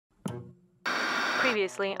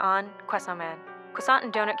Previously on Croissant Man. Croissant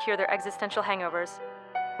and Donut cure their existential hangovers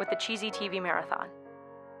with the cheesy TV marathon.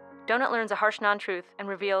 Donut learns a harsh non-truth and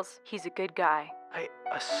reveals he's a good guy. I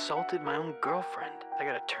assaulted my own girlfriend. I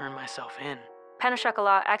gotta turn myself in. Pain au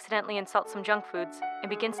chocolat accidentally insults some junk foods and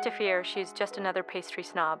begins to fear she's just another pastry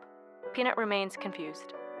snob. Peanut remains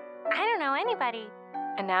confused. I don't know anybody.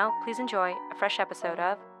 And now, please enjoy a fresh episode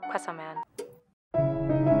of Croissant Man.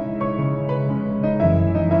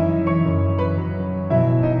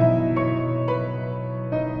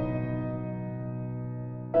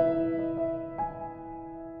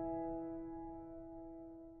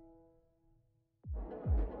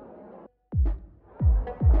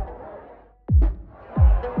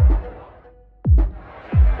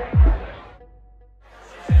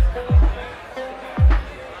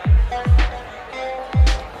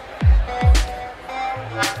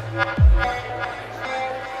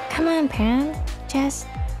 Come on, Pam. Just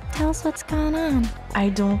tell us what's going on. I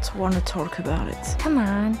don't want to talk about it. Come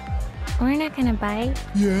on. We're not gonna bite.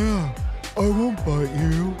 Yeah, I won't bite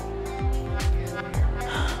you.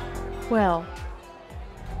 Well,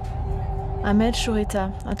 I met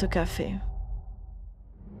Shurita at a cafe.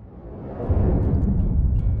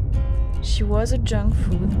 She was a junk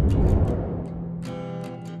food.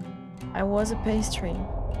 I was a pastry.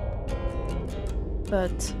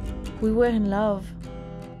 But we were in love.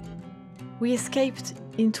 We escaped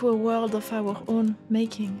into a world of our own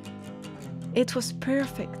making. It was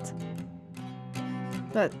perfect.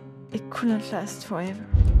 But it couldn't last forever.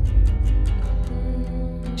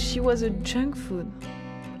 She was a junk food.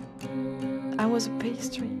 I was a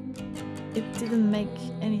pastry. It didn't make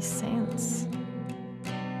any sense.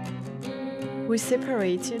 We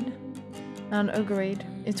separated and agreed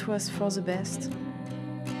it was for the best.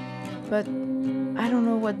 But I don't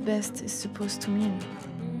know what best is supposed to mean.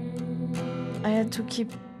 I had to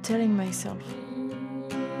keep telling myself.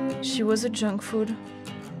 She was a junk food.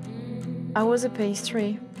 I was a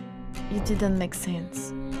pastry. It didn't make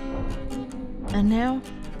sense. And now,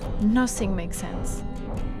 nothing makes sense.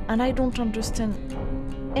 And I don't understand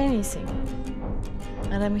anything.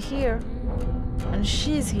 And I'm here, and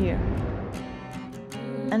she's here.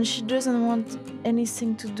 And she doesn't want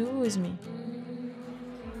anything to do with me.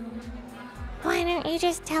 Why don't you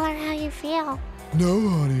just tell her how you feel? No,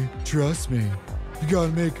 honey, trust me. You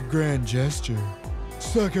gotta make a grand gesture.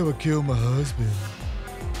 It's like I would kill my husband.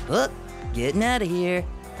 Oh, getting out of here.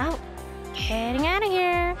 Oh, getting out of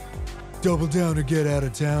here. Double down or get out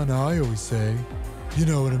of town, I always say. You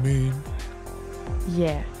know what I mean?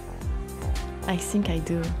 Yeah, I think I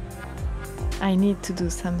do. I need to do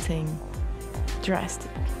something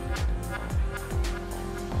drastic.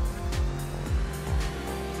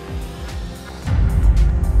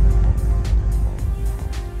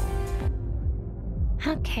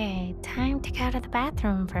 Okay, time to go to the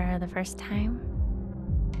bathroom for the first time.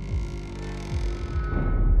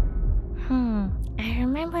 I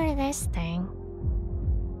remember this thing.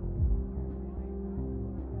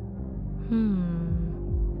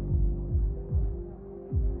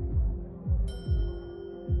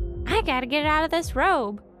 I gotta get out of this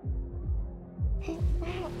robe.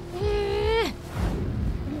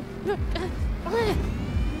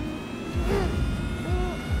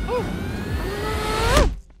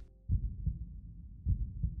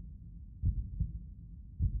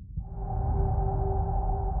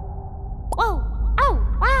 Whoa! Oh,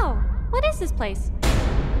 wow! What is this place?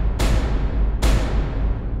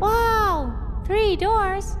 Whoa! 3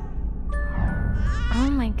 doors. Oh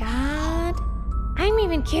my god. I'm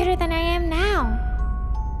even cuter than I am now.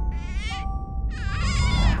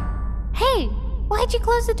 Hey, why'd you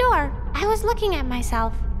close the door? I was looking at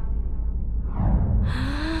myself.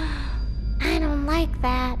 I don't like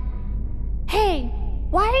that. Hey,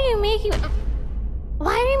 why are you making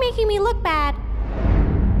me look bad?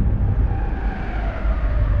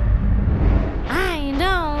 I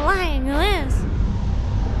don't like this.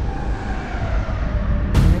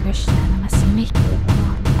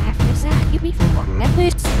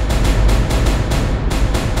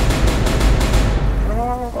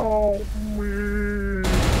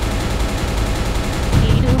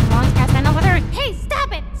 Hey,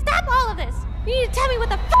 stop it! Stop all of this! You need to tell me what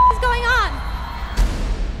the f is going on!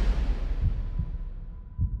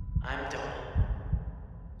 I'm Donut.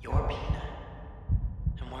 You're Peanut.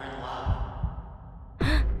 And we're in love.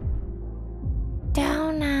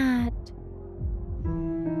 Donut.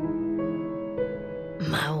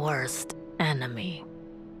 My worst enemy.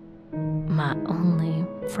 My only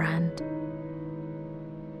friend.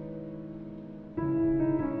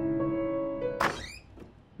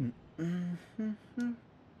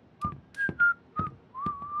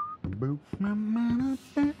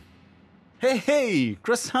 Hey,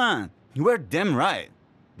 Croissant! You were damn right.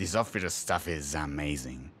 This officer stuff is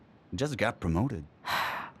amazing. Just got promoted.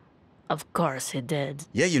 Of course he did.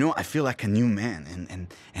 Yeah, you know, I feel like a new man.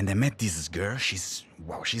 And I met this girl. She's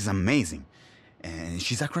amazing. And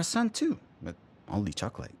she's a croissant too, but only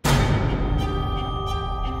chocolate.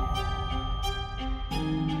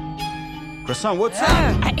 Croissant, what's up?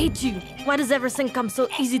 I hate you. Why does everything come so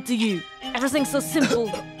easy to you? Everything's so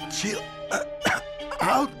simple. Chill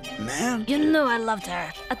out, man. You knew I loved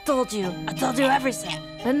her. I told you everything.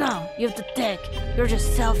 But now, you have the dick. You're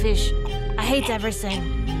just selfish. I hate everything.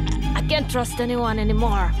 I can't trust anyone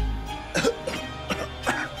anymore.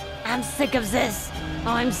 I'm sick of this.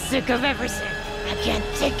 Oh, I'm sick of everything. I can't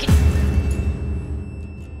take it.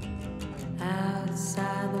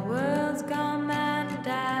 Outside the world's gone mad,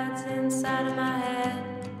 Dad's inside of my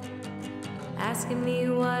head, asking me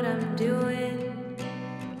what I'm doing,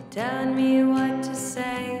 telling me what to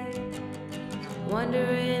say,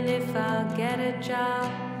 wondering if I'll get a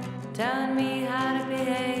job, telling me how to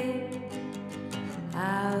behave.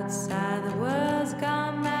 Outside the world's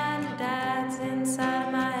gone mad, Dad's inside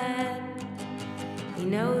of my head. He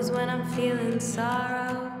knows when I'm feeling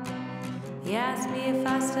sorrow. He asks me if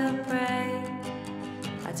I still pray.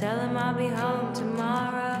 I tell him I'll be home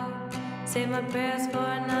tomorrow. Save my prayers for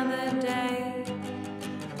another day.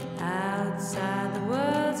 Outside the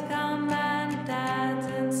world's gone mad, Dad's